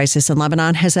 Now the crisis in Lebanon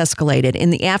has escalated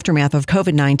in the aftermath of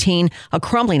COVID-19, a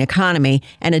crumbling economy,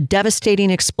 and a devastating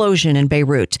explosion in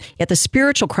Beirut. Yet the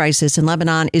spiritual crisis in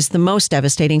Lebanon is the most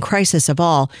devastating crisis of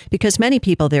all because many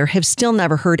people there have still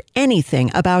never heard anything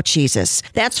about Jesus.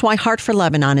 That's why Heart for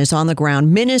Lebanon is on the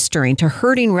ground ministering to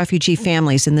hurting refugee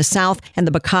families in the South and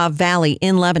the Bekaa Valley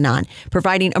in Lebanon,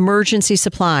 providing emergency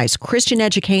supplies, Christian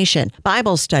education,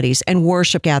 Bible studies, and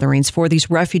worship gatherings for these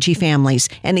refugee families.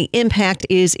 And the impact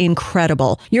is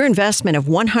incredible. Your investment of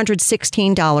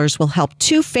 $116 will help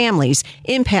 2 families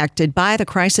impacted by the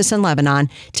crisis in Lebanon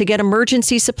to get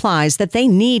emergency supplies that they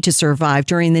need to survive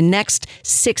during the next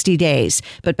 60 days.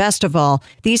 But best of all,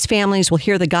 these families will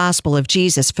hear the gospel of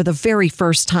Jesus for the very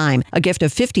first time. A gift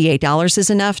of $58 is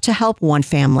enough to help 1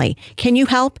 family. Can you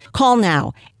help? Call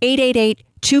now,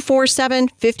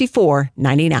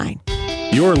 888-247-5499.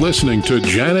 You're listening to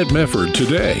Janet Mefford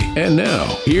Today. And now,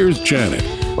 here's Janet.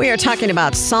 We are talking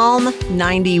about Psalm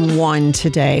 91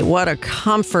 today. What a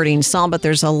comforting psalm, but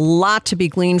there's a lot to be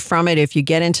gleaned from it if you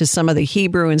get into some of the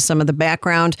Hebrew and some of the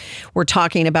background. We're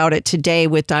talking about it today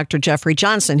with Dr. Jeffrey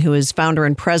Johnson, who is founder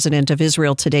and president of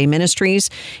Israel Today Ministries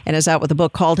and is out with a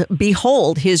book called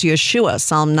Behold His Yeshua,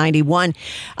 Psalm 91.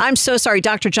 I'm so sorry,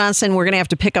 Dr. Johnson, we're going to have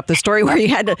to pick up the story where you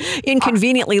had to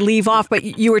inconveniently leave off,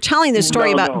 but you were telling this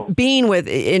story about being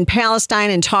in Palestine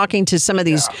and talking to some of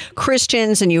these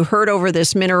Christians, and you heard over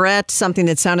this minaret something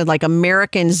that sounded like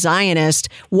American Zionist.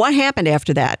 What happened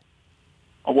after that?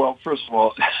 Well, first of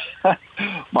all,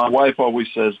 my wife always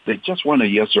says they just want a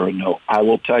yes or a no. I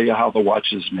will tell you how the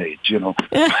watch is made, No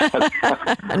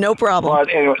problem.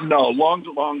 But anyway, no,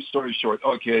 long story short.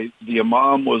 Okay, the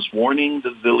imam was warning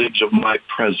the village of my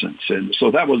presence, and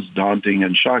so that was daunting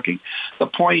and shocking. The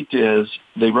point is,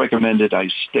 they recommended I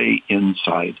stay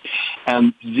inside.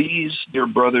 And these, dear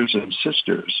brothers and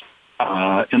sisters,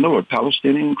 in the Lord,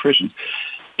 Palestinian Christians,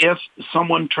 if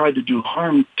someone tried to do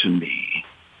harm to me,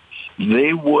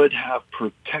 they would have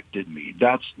protected me.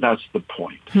 That's the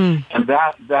point. And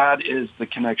that is the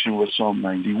connection with Psalm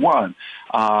 91.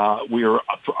 We are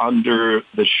under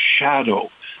the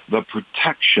shadow, the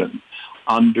protection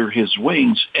under his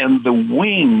wings. And the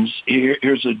wings,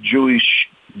 here's a Jewish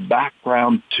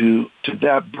background to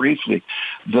that briefly.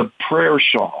 The prayer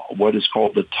shawl, what is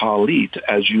called the talit,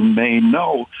 as you may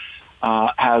know,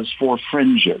 has 4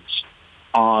 fringes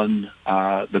on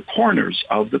the corners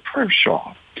of the prayer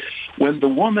shawl. When the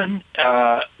woman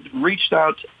reached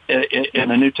out in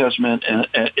the New Testament and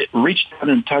reached out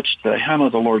and touched the hem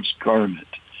of the Lord's garment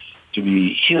to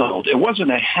be healed, it wasn't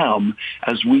a hem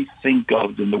as we think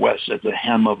of in the West as the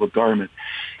hem of a garment.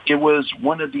 It was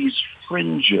one of these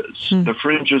fringes. The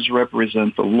fringes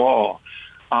represent the law.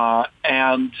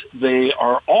 And they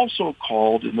are also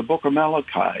called in the book of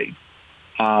Malachi,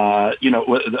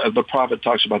 the prophet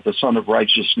talks about the Son of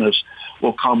Righteousness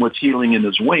will come with healing in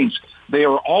his wings. They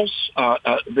are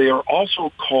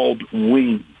also called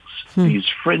wings, these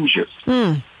fringes.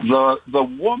 The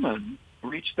woman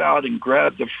reached out and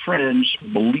grabbed the fringe,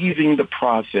 believing the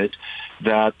prophet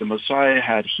that the Messiah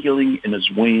had healing in his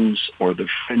wings or the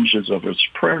fringes of his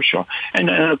prayer shawl. And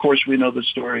of course, we know the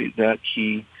story that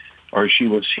he or she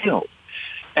was healed.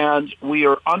 And we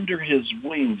are under his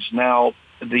wings. Now,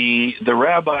 the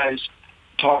rabbis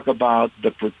talk about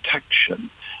the protection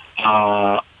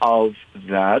of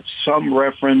that. Some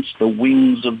reference the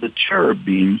wings of the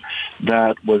cherubim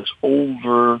that was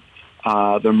over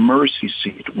the mercy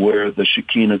seat where the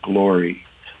Shekinah glory,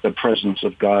 the presence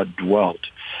of God, dwelt.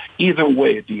 Either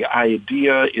way, the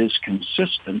idea is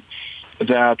consistent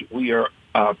that we are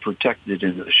protected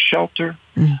in the shelter.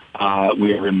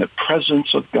 We are in the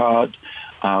presence of God.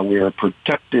 We are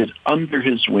protected under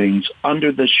his wings,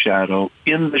 under the shadow,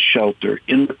 in the shelter,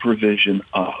 in the provision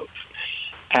of.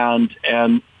 And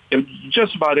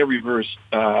just about every verse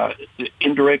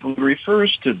indirectly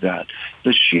refers to that.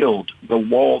 The shield, the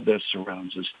wall that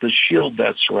surrounds us, the shield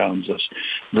that surrounds us,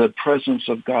 the presence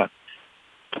of God.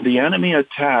 The enemy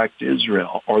attacked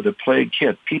Israel, or the plague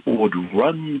hit. People would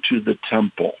run to the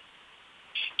temple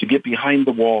to get behind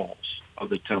the walls of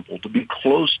the temple, to be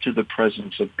close to the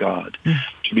presence of God,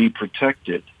 to be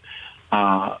protected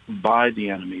by the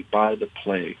enemy, by the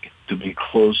plague, to be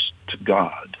close to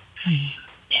God.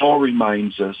 Paul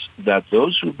reminds us that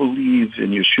those who believe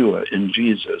in Yeshua, in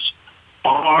Jesus,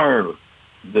 are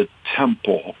the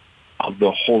temple of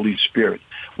the Holy Spirit.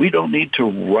 We don't need to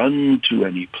run to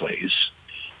any place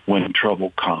when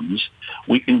trouble comes.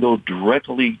 We can go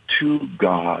directly to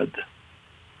God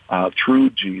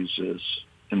through Jesus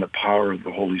in the power of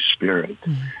the Holy Spirit.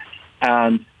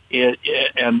 And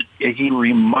he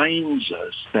reminds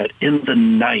us that in the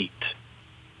night,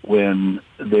 when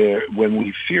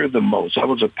we fear the most. I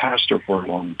was a pastor for a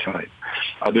long time.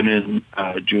 I've been in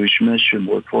Jewish mission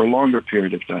work for a longer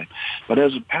period of time. But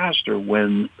as a pastor,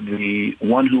 when the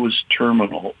one who was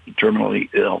terminally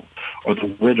ill, or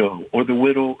the widow, or the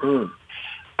widower,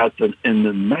 in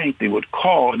the night they would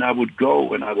call, and I would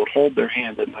go and I would hold their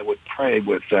hand and I would pray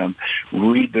with them,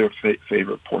 read their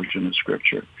favorite portion of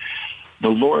Scripture. The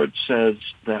Lord says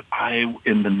that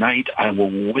in the night I will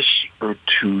whisper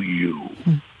to you.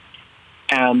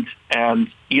 And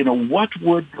what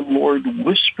would the Lord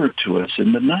whisper to us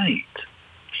in the night?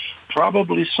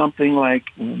 Probably something like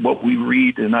what we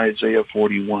read in Isaiah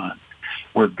 41,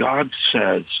 where God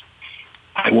says,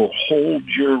 I will hold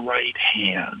your right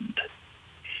hand.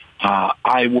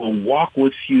 I will walk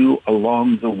with you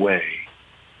along the way.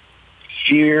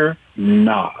 Fear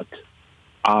not,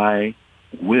 I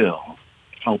will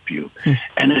help you.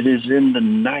 And it is in the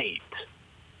night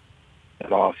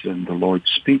that often the Lord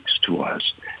speaks to us.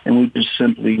 And we just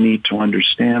simply need to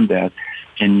understand that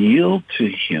and yield to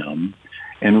him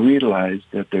and realize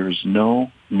that there's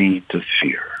no need to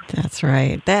fear. That's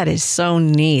right. That is so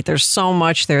neat. There's so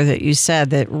much there that you said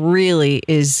that really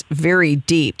is very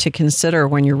deep to consider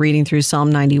when you're reading through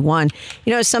Psalm 91.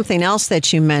 Something else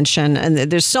that you mentioned, and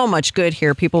there's so much good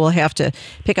here. People will have to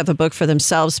pick up the book for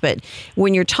themselves. But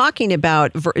when you're talking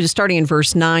about, starting in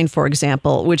verse 9, for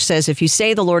example, which says, if you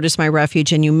say the Lord is my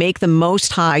refuge and you make the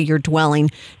Most High your dwelling,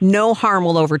 no harm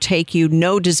will overtake you,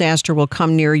 no disaster will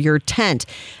come near your tent.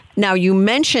 Now, you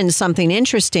mentioned something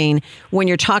interesting when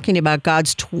you're talking about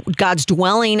God's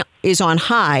dwelling is on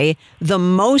high, the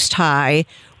Most High,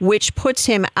 which puts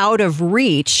him out of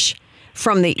reach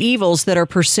from the evils that are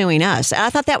pursuing us. I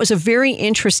thought that was a very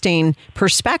interesting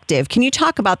perspective. Can you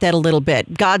talk about that a little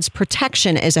bit? God's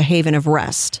protection as a haven of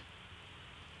rest.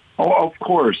 Oh, of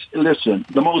course. Listen,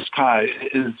 the Most High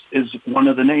is one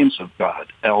of the names of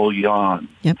God, Elyon.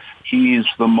 Yep. He is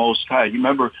the Most High. You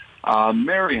remember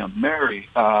Mary,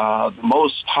 the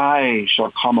Most High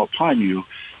shall come upon you,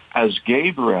 as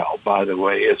Gabriel, by the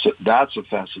way, that's a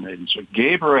fascinating. So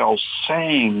Gabriel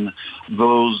sang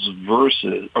those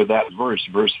verses, or that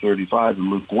verse 35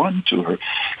 in Luke 1 to her.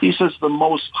 He says, the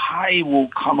Most High will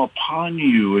come upon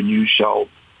you and you shall,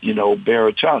 bear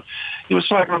a child. He was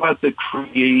talking about the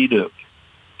creative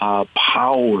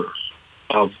power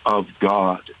of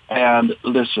God. And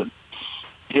listen,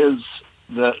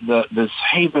 this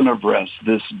haven of rest,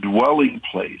 this dwelling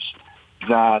place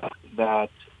that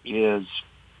is,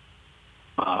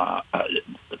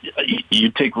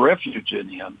 you take refuge in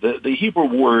him. The Hebrew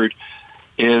word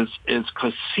is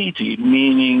kasiti,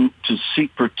 meaning to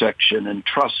seek protection and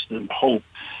trust and hope.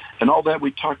 And all that we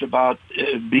talked about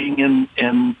being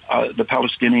in the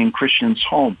Palestinian Christian's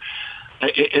home.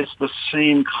 It's the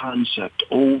same concept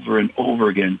over and over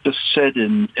again, just said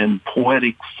in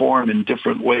poetic form in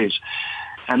different ways.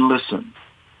 And listen,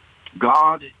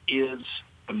 God is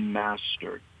a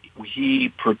master. He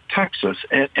protects us.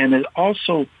 And it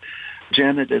also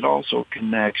Janet, it also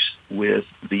connects with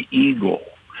the eagle.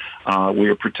 We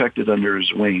are protected under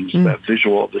his wings, that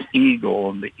visual of the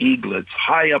eagle and the eaglets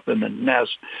high up in the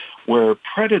nest where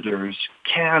predators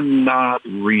cannot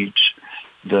reach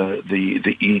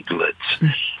the eaglets.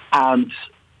 And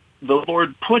the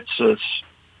Lord puts us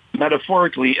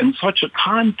metaphorically in such a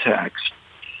context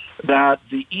that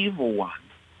the evil one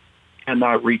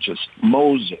cannot reach us.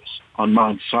 Moses on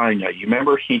Mount Sinai, you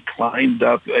remember he climbed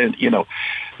up and,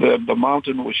 the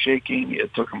mountain was shaking.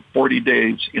 It took him 40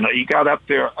 days. He got up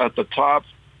there at the top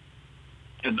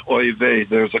and oy vey,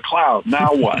 there's a cloud.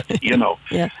 Now what?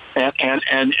 Yeah.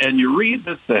 And you read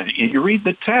the thing, you read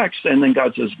the text, and then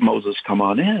God says, Moses, come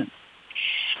on in.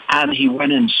 And he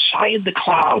went inside the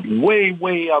cloud, way,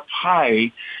 way up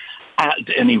high,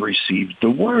 and he received the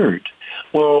word.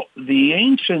 Well, the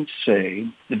ancients say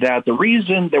that the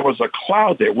reason there was a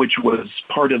cloud there, which was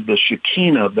part of the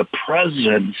Shekinah, the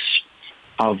presence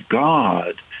of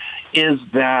God, is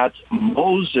that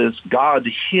God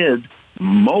hid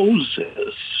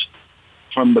Moses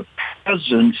from the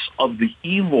presence of the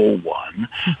evil one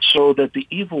so that the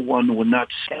evil one would not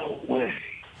steal away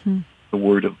the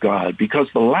word of God. Because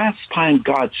the last time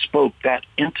God spoke that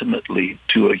intimately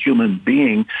to a human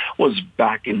being was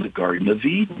back in the Garden of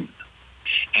Eden.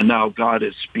 And now God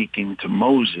is speaking to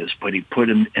Moses, but he put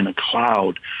him in a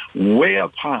cloud way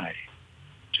up high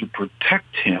to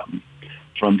protect him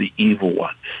from the evil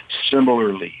one.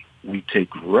 Similarly, we take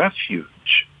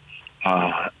refuge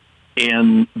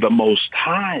in the Most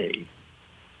High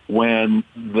when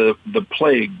the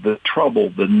plague, the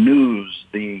trouble, the news,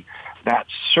 that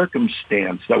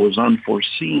circumstance that was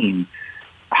unforeseen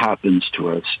happens to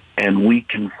us, and we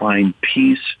can find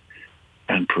peace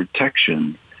and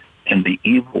protection, and the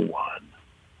evil one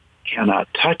cannot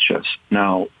touch us.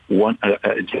 Now,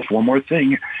 just one more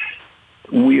thing.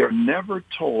 We are never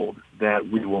told that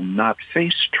we will not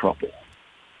face trouble.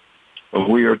 But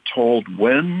we are told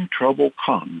when trouble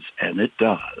comes, and it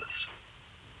does.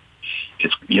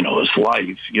 It's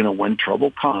life, when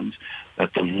trouble comes,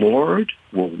 that the Lord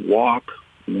will walk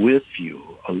with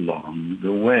you along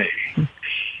the way.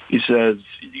 He says,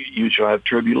 you shall have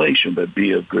tribulation, but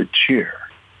be of good cheer.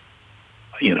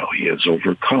 He has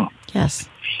overcome. Yes.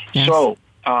 So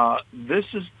this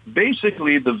is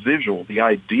basically the visual, the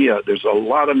idea. There's a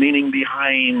lot of meaning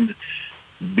behind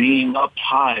being up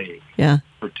high,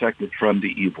 protected from the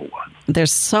evil one.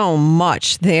 There's so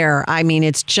much there. I mean,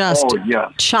 it's just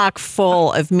chock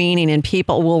full of meaning, and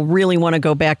people will really want to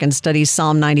go back and study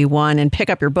Psalm 91 and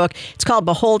pick up your book. It's called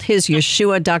Behold His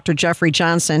Yeshua. Dr. Jeffrey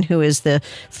Johnson, who is the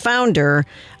founder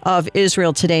of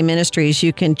Israel Today Ministries.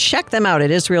 You can check them out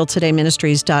at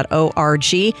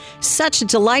israeltodayministries.org. Such a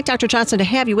delight, Dr. Johnson, to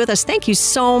have you with us. Thank you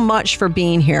so much for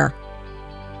being here.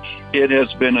 It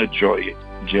has been a joy,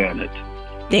 Janet.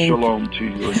 Shalom to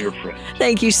you and your friends.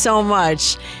 Thank you so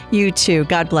much. You too.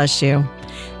 God bless you.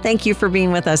 Thank you for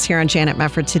being with us here on Janet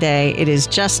Mefford today. It is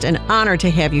just an honor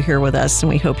to have you here with us, and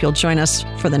we hope you'll join us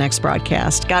for the next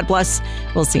broadcast. God bless.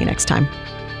 We'll see you next time.